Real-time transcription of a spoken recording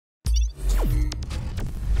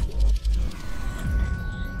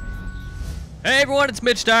Hey everyone, it's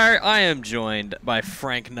Mitch Dyer. I am joined by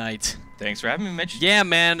Frank Knight. Thanks for having me, Mitch. Yeah,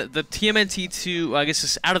 man, the TMNT 2, I guess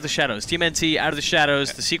it's Out of the Shadows. TMNT Out of the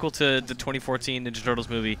Shadows, the sequel to the 2014 Ninja Turtles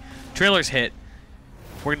movie. Trailer's hit.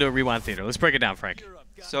 We're going to do a rewind theater. Let's break it down, Frank.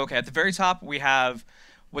 So, okay, at the very top, we have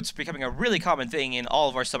what's becoming a really common thing in all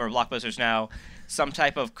of our summer blockbusters now. Some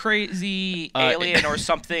type of crazy alien or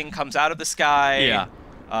something comes out of the sky.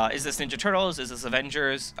 Yeah. Is this Ninja Turtles? Is this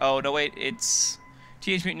Avengers? Oh, no, wait, it's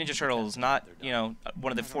Teenage Mutant Ninja Turtles, not, you know,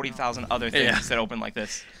 one of the 40,000 other things that open like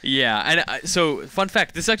this. Yeah, and so, fun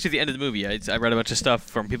fact, this is actually the end of the movie. I read a bunch of stuff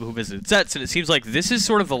from people who visited sets, and it seems like this is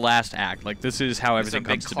sort of the last act. Like, this is how everything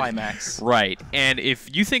comes to big climax. Right, and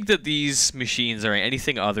if you think that these machines are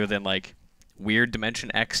anything other than, like, weird Dimension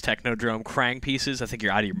X Technodrome Krang pieces, I think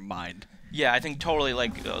you're out of your mind. Yeah, I think totally,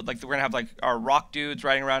 like we're going to have, like, our rock dudes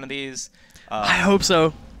riding around in these. I hope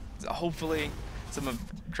so. Hopefully. Some of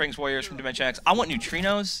Krang's warriors from Dimension X. I want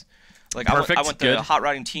neutrinos. Like Perfect. I want the hot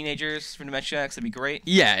rodding teenagers from Dimension X. That'd be great.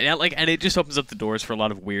 Yeah, and it just opens up the doors for a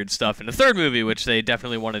lot of weird stuff in the third movie, which they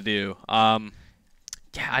definitely want to do. Yeah,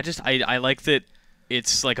 I like that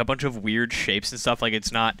it's like a bunch of weird shapes and stuff. Like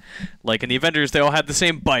it's not like in the Avengers they all had the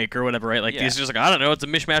same bike or whatever, right? Like these are just like, I don't know, it's a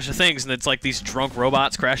mishmash of things, and it's like these drunk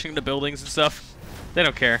robots crashing into buildings and stuff. They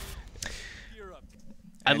don't care.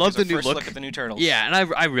 I love the new look. Look at the new turtles. Yeah, and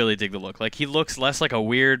I really dig the look. Like he looks less like a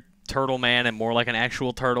weird turtle man and more like an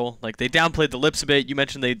actual turtle. Like they downplayed the lips a bit. You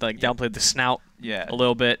mentioned they like downplayed the snout a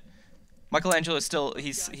little bit. Michelangelo is still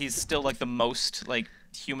he's still like the most like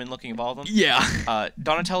human looking of all of them. Yeah.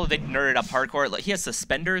 Donatello, they nerded up hardcore. Like he has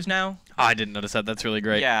suspenders now. Oh, I didn't notice that. That's really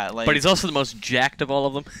great. Yeah, like, but he's also the most jacked of all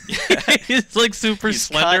of them. He's like super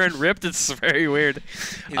slender and ripped. It's very weird.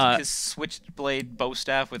 His switchblade bow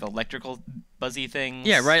staff with electrical buzzy things.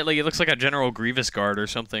 Yeah, right. Like it looks like a General Grievous guard or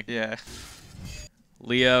something. Yeah.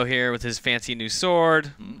 Leo here with his fancy new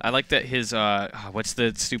sword. I like that his what's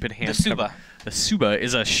the stupid hand? The Suba. The Suba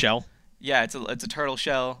is a shell. Yeah, it's a turtle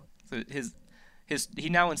shell. So he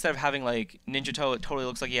now, instead of having like ninja toe, it totally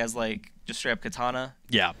looks like he has like just straight up katana.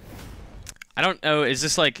 Yeah. I don't know. Is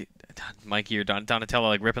this like Mikey or Donatello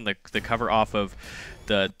like ripping the cover off of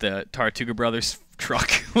the Tortuga Brothers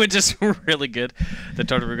truck, which is really good. The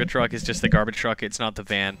Tortuga truck is just the garbage truck. It's not the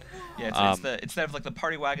van. Yeah, it's instead of like the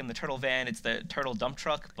party wagon, the turtle van, it's the turtle dump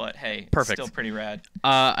truck. But hey, perfect. It's still pretty rad.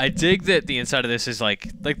 I dig that the inside of this is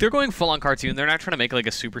like they're going full on cartoon. They're not trying to make like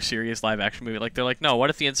a super serious live action movie. Like they're like, no, what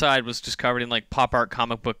if the inside was just covered in like pop art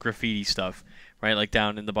comic book graffiti stuff? Right, like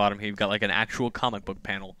down in the bottom here, you've got like an actual comic book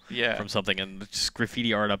panel from something, and just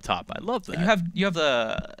graffiti art up top. I love that. You have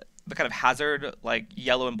the kind of hazard like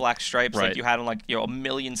yellow and black stripes like you had on like a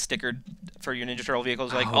million stickered for your Ninja Turtle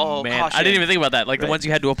vehicles. Like, oh man, caution. I didn't even think about that. Like the ones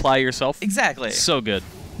you had to apply yourself. Exactly. So good.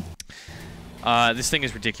 This thing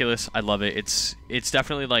is ridiculous. I love it. It's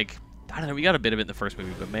definitely like, I don't know. We got a bit of it in the first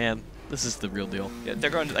movie, but man, this is the real deal. Yeah, they're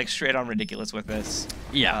going like straight on ridiculous with this.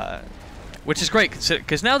 Yeah. Which is great,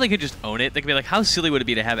 because now they could just own it. They could be like, how silly would it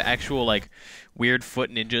be to have actual, like, weird foot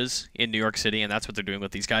ninjas in New York City, and that's what they're doing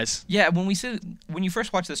with these guys. Yeah, when you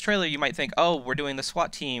first watch this trailer, you might think, oh, we're doing the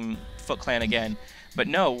SWAT team Foot Clan again. But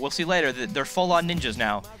no, we'll see later that they're full-on ninjas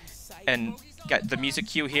now. And the music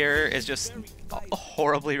cue here is just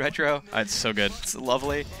horribly retro. It's so good. It's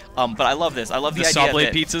lovely. But I love this. I love the idea saw blade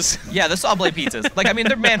that, pizzas. Yeah, the saw blade pizzas. Like, I mean,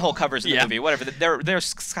 they're manhole covers in the movie. Whatever. They're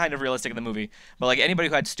kind of realistic in the movie. But like anybody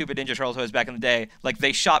who had stupid Ninja Turtle toys back in the day, like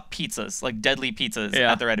they shot pizzas, like deadly pizzas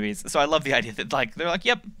at their enemies. So I love the idea that like they're like,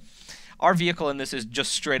 yep, our vehicle in this is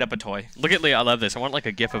just straight up a toy. Look at Leo. I love this. I want like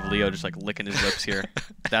a gif of Leo just like licking his lips here.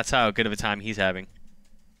 That's how good of a time he's having.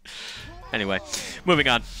 Anyway, moving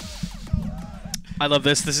on. I love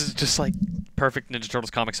this. This is just like perfect Ninja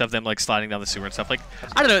Turtles comic stuff. Them like sliding down the sewer and stuff. Like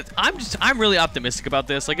I don't know. I'm really optimistic about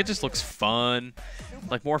this. Like it just looks fun.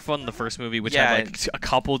 Like more fun than the first movie, which had like a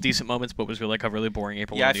couple decent moments, but was really like a really boring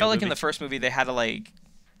April. Yeah, I felt like in the first movie they had to like,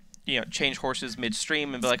 change horses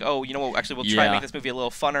midstream and be like, oh, you know what? Actually, we'll try and make this movie a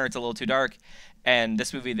little funner. It's a little too dark. And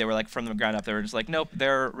this movie, they were like from the ground up, they were just like, nope,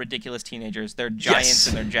 they're ridiculous teenagers. They're giants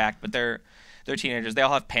and they're jacked, but they're teenagers. They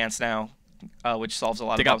all have pants now. Which solves a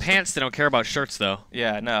lot of They got pants. They don't care about shirts, though.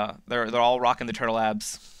 Yeah, no. They're all rocking the turtle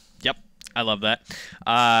abs. Yep. I love that.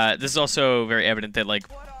 This is also very evident that, like,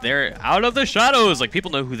 they're out of the shadows. Like, people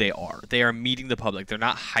know who they are. They are meeting the public. They're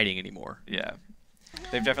not hiding anymore. Yeah.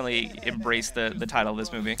 They've definitely embraced the title of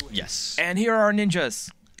this movie. Yes. And here are our ninjas.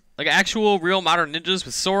 Like, actual, real modern ninjas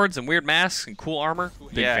with swords and weird masks and cool armor.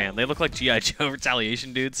 Big fan. They look like G.I. Joe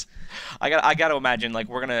Retaliation dudes. I gotta imagine, like,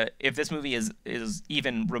 if this movie is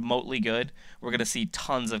even remotely good, we're gonna see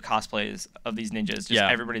tons of cosplays of these ninjas. Just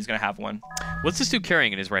everybody's gonna have one. What's this dude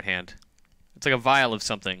carrying in his right hand? It's like a vial of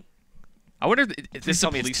something. I wonder is this a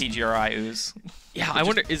Tell me police... it's TGRI ooze. Yeah, I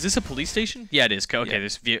wonder, is this a police station? Yeah, it is. Okay, Yeah.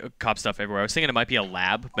 there's cop stuff everywhere. I was thinking it might be a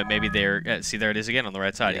lab, but maybe they're... see, there it is again on the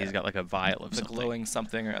right side. Yeah. He's got like a vial of The something. glowing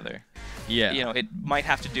something or other. Yeah. You know, it might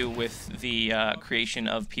have to do with the creation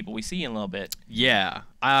of people we see in a little bit. Yeah.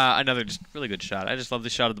 Another just really good shot. I just love the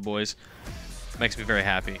shot of the boys. Makes me very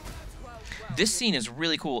happy. This scene is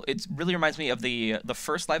really cool. It really reminds me of the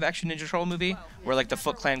first live-action Ninja Turtle movie, where like the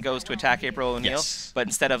Foot Clan goes to attack April O'Neil, Yes. but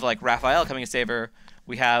instead of like Raphael coming to save her,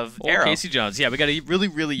 we have Old Arrow. Casey Jones. Yeah, we got a really,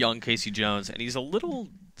 really young Casey Jones, and he's a little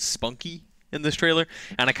spunky in this trailer,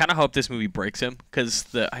 and I kind of hope this movie breaks him, because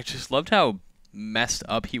I just loved how messed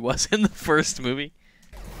up he was in the first movie.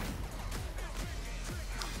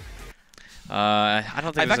 I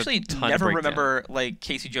don't think I've actually a ton never to break remember like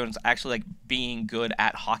Casey Jones actually like being good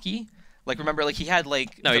at hockey. Like remember like he had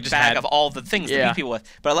like No, he the just bag had- of all the things to Yeah. beat people with.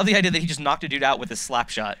 But I love the idea that he just knocked a dude out with his slap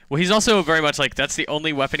shot. Well, he's also very much like that's the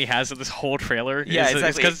only weapon he has in this whole trailer. Yeah, It's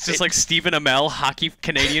exactly. because it's just like Stephen Amell, hockey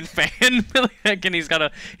Canadian fan. And he's got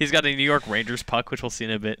a New York Rangers puck, which we'll see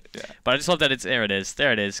in a bit. Yeah. But I just love that it's there.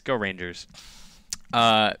 It is. Go Rangers.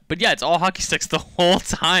 But yeah, it's all hockey sticks the whole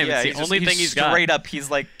time. Yeah, it's the only thing he's got. Straight up, he's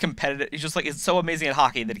like competitive. He's just like it's so amazing at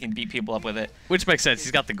hockey that he can beat people up with it. Which makes sense.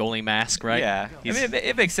 He's got the goalie mask, right? Yeah, I He's- mean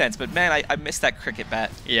it makes sense. But man, I miss that cricket bat.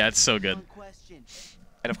 yeah, it's so good.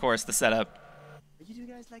 And of course the setup. You two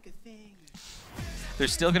guys like a thing? They're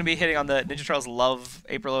still gonna be hitting on the Ninja Turtles love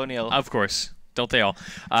April O'Neil. Of course. Don't they all?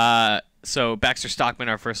 So Baxter Stockman,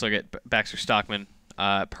 our first look at Baxter Stockman.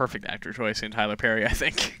 Perfect actor choice in Tyler Perry, I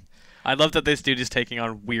think. I love that this dude is taking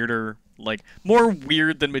on weirder, like, more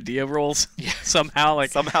weird than Medea roles. Yeah. Somehow, like,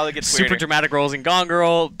 Somehow it gets super weirder. dramatic roles in Gone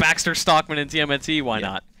Girl, Baxter Stockman in TMNT, why Yeah.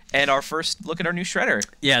 not? And our first look at our new Shredder.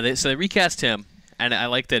 Yeah, so they recast him, and I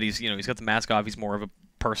like that he's got the mask off, he's more of a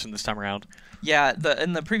person this time around. Yeah,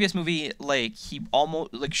 in the previous movie, like he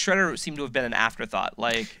almost like Shredder seemed to have been an afterthought.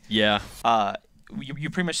 Like, Yeah. you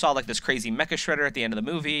pretty much saw like this crazy mecha Shredder at the end of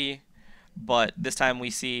the movie, but this time we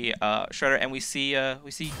see Shredder and we see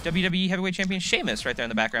WWE Heavyweight Champion Sheamus right there in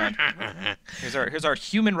the background. here's our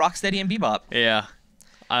human Rocksteady and Bebop. Yeah.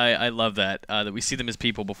 I love that, that we see them as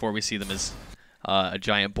people before we see them as a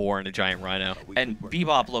giant boar and a giant rhino. And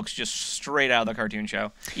Bebop looks just straight out of the cartoon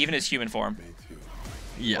show, even his human form.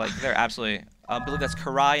 Yeah. Like they're absolutely. I believe that's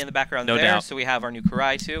Karai in the background No there. doubt. So we have our new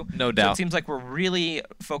Karai too. No So doubt. it seems like we're really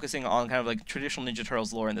focusing on kind of like traditional Ninja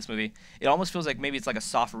Turtles lore in this movie. It almost feels like maybe it's like a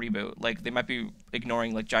soft reboot. Like they might be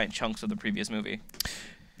ignoring like giant chunks of the previous movie.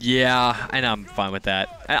 Yeah, and I'm fine with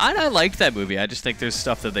that. I liked that movie. I just think there's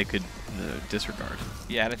stuff that they could disregard.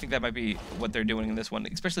 Yeah, and I think that might be what they're doing in this one.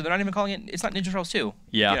 Especially they're not even calling it. It's not Ninja Turtles 2.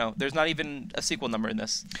 Yeah. You know, there's not even a sequel number in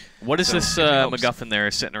this. What is So, this give me hopes. MacGuffin there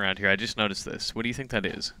sitting around here? I just noticed this. What do you think that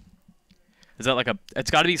is? Is that like a... It's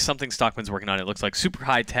got to be something Stockman's working on. It looks like super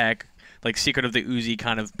high-tech, like Secret of the Uzi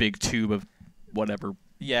kind of big tube of whatever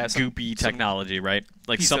Yeah. goopy technology, right?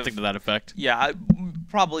 Like piece something of- to that effect. Yeah,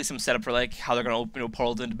 probably some setup for like how they're gonna open a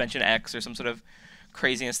portal to Dimension X or some sort of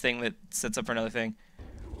craziness thing that sets up for another thing.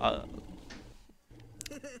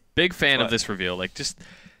 Big fan of But- this reveal. Like, just...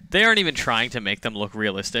 They aren't even trying to make them look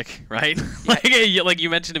realistic, right? like you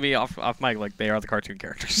mentioned to me off mic, like they are the cartoon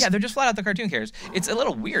characters. Yeah, they're just flat out the cartoon characters. It's a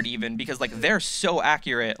little weird even because like they're so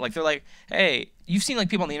accurate. Like they're like, hey, you've seen like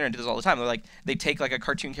people on the internet do this all the time. They're like they take like a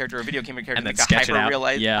cartoon character or a video game character And and then make a sketch it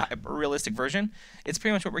out. Yeah. hyper-realistic version. It's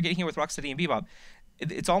pretty much what we're getting here with Rocksteady and Bebop.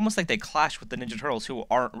 It's almost like they clash with the Ninja Turtles who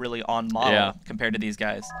aren't really on model Yeah. compared to these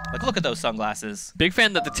guys. Like look at those sunglasses. Big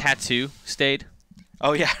fan that the tattoo stayed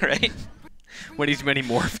Oh yeah, right? when he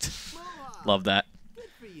morphed. Love that. Good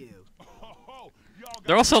for you.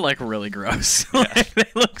 They're also like really gross. Like, they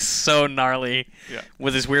look so gnarly Yeah.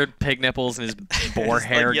 with his weird pig nipples and his boar It's like,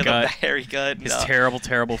 hair yeah, gut, the hairy gut. his no.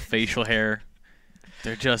 terrible facial hair.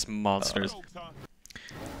 They're just monsters.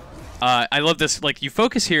 I love this. Like you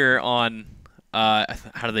focus here on how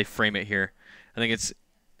do they frame it here? I think it's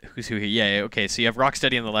who's who here. Yeah, okay. So you have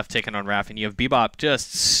Rocksteady on the left taking on Raph, and you have Bebop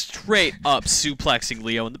just straight up suplexing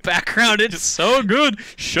Leo in the background. It's so good,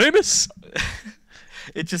 Sheamus.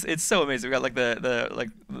 It's so amazing. We got like the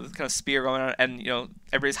kind of spear going on, and you know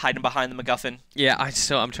everybody's hiding behind the MacGuffin. Yeah,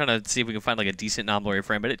 I'm trying to see if we can find like a decent non-blurry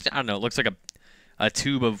frame, but I don't know. It looks like a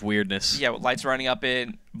tube of weirdness. Yeah, with lights running up it,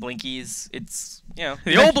 blinkies. It's The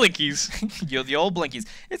old blinkies. the old blinkies.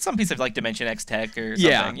 It's some piece of like Dimension X tech or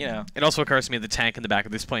something. Yeah. You know. It also occurs to me the tank in the back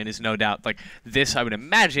of this plane is no doubt like this. I would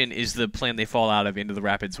imagine is the plane they fall out of into the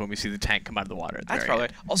rapids when we see the tank come out of the water. At the That's very probably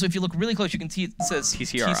end. right. Also, if you look really close, you can see it says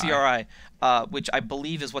TCRI. TCRI, which I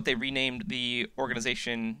believe is what they renamed the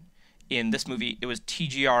organization in this movie. It was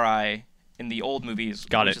TGRI in the old movies,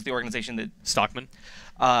 Got which it. is the organization that Stockman.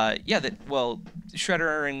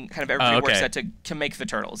 Shredder and kind of everybody okay. works at to make the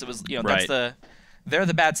Turtles. It was Right. they're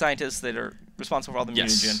the bad scientists that are responsible for all the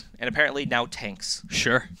Yes. mutagen, and apparently now tanks.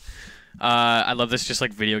 Sure. I love this just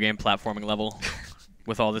like video game platforming level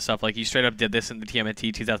with all this stuff. Like you straight up did this in the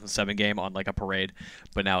TMNT 2007 game on like a parade,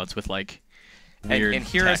 but now it's with like weird And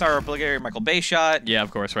here tech. is our obligatory Michael Bay shot. Yeah,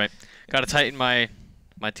 of course, right. Got to tighten my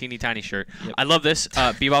teeny tiny shirt. Yep. I love this.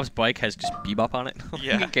 Bebop's bike has just Bebop on it.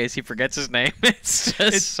 Yeah. In case he forgets his name. It's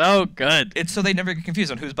just so good. It's so they never get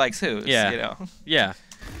confused on whose bike's whose. Yeah. You know. Yeah.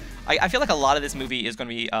 I feel like a lot of this movie is going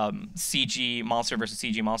to be CG monster versus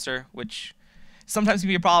CG monster, which sometimes can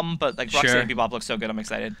be a problem, but like Rocksteady Sure. and Bebop look so good, I'm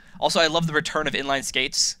excited. Also, I love the return of inline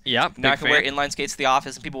skates. Yeah. Now I big can wear fan. inline skates to the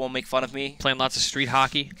office and people won't make fun of me. Playing lots of street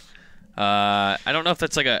hockey. I don't know if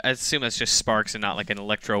that's like I assume that's just sparks and not like an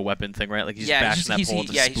electro weapon thing, right? Like he's bashing that pole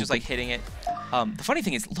to he's spook just like him. hitting it. The funny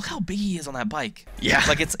thing is, look how big he is on that bike. Yeah.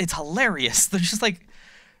 Like it's hilarious. They're just like,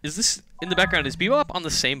 Is this in the background? Is Bebop on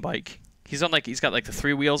the same bike? He's got like the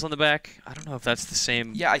 3 wheels on the back. I don't know if that's the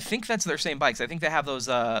same. yeah, I think that's their same bikes. I think they have those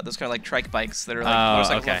kind of like trike bikes that are like Oh,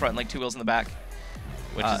 motorcycles in okay. the front and like 2 wheels in the back.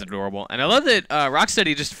 Which is adorable. And I love that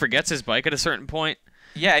Rocksteady just forgets his bike at a certain point.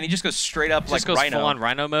 Yeah, and he just goes straight up like Just goes Rhino. full on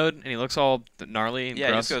Rhino mode, and he looks all gnarly and Yeah,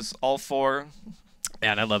 he gross. just goes all 4.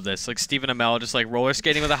 Man, I love this. Like Stephen Amell just like roller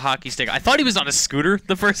skating with a hockey stick. I thought he was on a scooter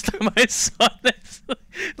the first time I saw this.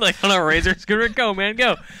 Like on a Razor scooter. Go, man,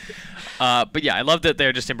 go. But yeah, I love that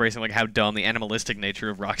they're just embracing like how dumb the animalistic nature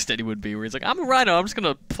of Rocksteady would be, where he's like, I'm a Rhino, I'm just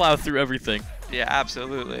gonna plow through everything. Yeah,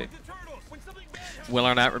 absolutely. Will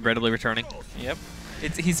Arnett regrettably returning. Yep.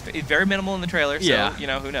 He's very minimal in the trailer, so Yeah. you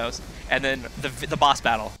know, who knows. And then the boss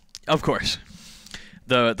battle. Of course.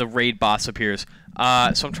 The raid boss appears. So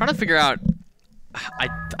I'm trying to figure out.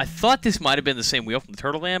 I thought this might have been the same wheel from the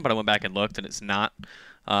Turtle Land, but I went back and looked, and it's not.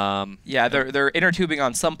 Yeah, they're inner tubing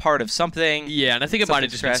on some part of something. Yeah, and I think it might have Something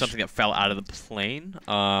just been crashed. something that fell out of the plane.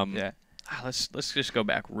 Yeah. Let's just go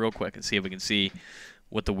back real quick and see if we can see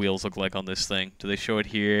what the wheels look like on this thing. Do they show it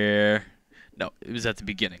here? No, it was at the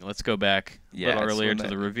beginning. Let's go back a Yeah, little it's earlier when to that-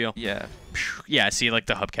 the reveal. Yeah. Yeah, see, like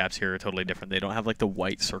the hubcaps here are totally different. They don't have like the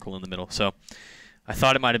white circle in the middle. So I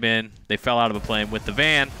thought it might have been they fell out of a plane with the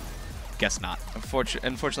van. Guess not.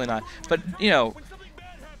 Unfortunately not. But, you know,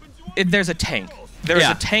 there's a tank. There's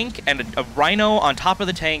Yeah. a tank and a rhino on top of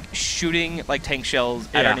the tank shooting like tank shells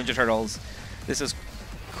at our Yeah. Ninja Turtles. This is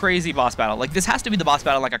crazy boss battle. Like this has to be the boss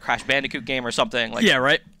battle in, like a Crash Bandicoot game or something. Like Yeah,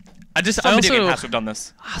 right. I some video game also has to have done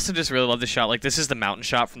this. I also just really love this shot. Like, this is the mountain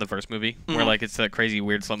shot from the first movie, where, Mhm. like, it's that crazy,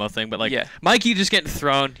 weird slow-mo thing. But, like, Yeah. Mikey just getting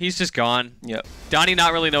thrown. He's just gone. Yep. Donnie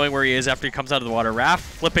not really knowing where he is after he comes out of the water. Raph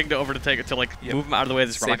flipping over to take it to, like, Yep. move him out of the way of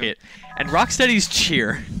this Save him. rocket. And Rocksteady's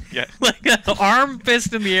cheer. Yeah. Like, an arm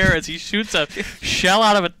fist in the air as he shoots a shell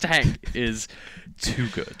out of a tank is too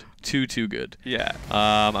good. Too good. Yeah.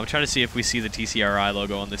 I'm trying to see if we see the TCRI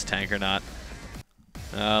logo on this tank or not.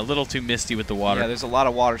 A little too misty with the water. Yeah, there's a lot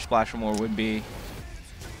of water splash from where it would be.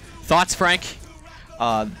 Thoughts, Frank?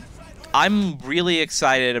 I'm really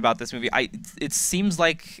excited about this movie. It seems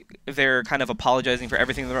like they're kind of apologizing for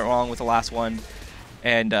everything that went wrong with the last one,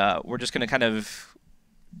 and we're just gonna kind of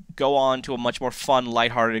go on to a much more fun,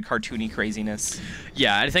 lighthearted, cartoony craziness.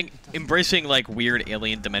 Yeah, I think embracing like weird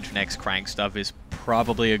alien Dimension X crank stuff is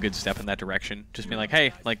probably a good step in that direction. Just being like,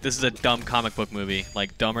 hey, like this is a dumb comic book movie,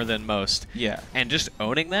 like dumber than most. Yeah. And just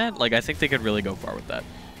owning that, like I think they could really go far with that.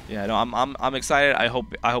 Yeah. No, I'm excited. I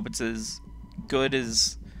hope it's as good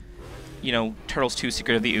as, you know, Turtles 2: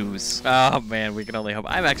 Secret of the Ooze. Oh man, we can only hope.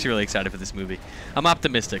 I'm actually really excited for this movie. I'm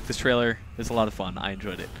optimistic. This trailer is a lot of fun. I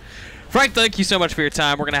enjoyed it. Frank, thank you so much for your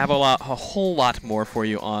time. We're gonna have a whole lot more for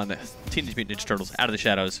you on Teenage Mutant Ninja Turtles: Out of the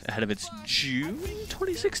Shadows ahead of its June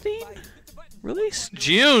 2016 release.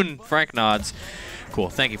 June. Frank nods. Cool.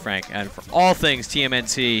 Thank you, Frank. And for all things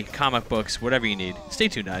TMNT, comic books, whatever you need, stay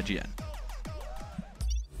tuned to IGN.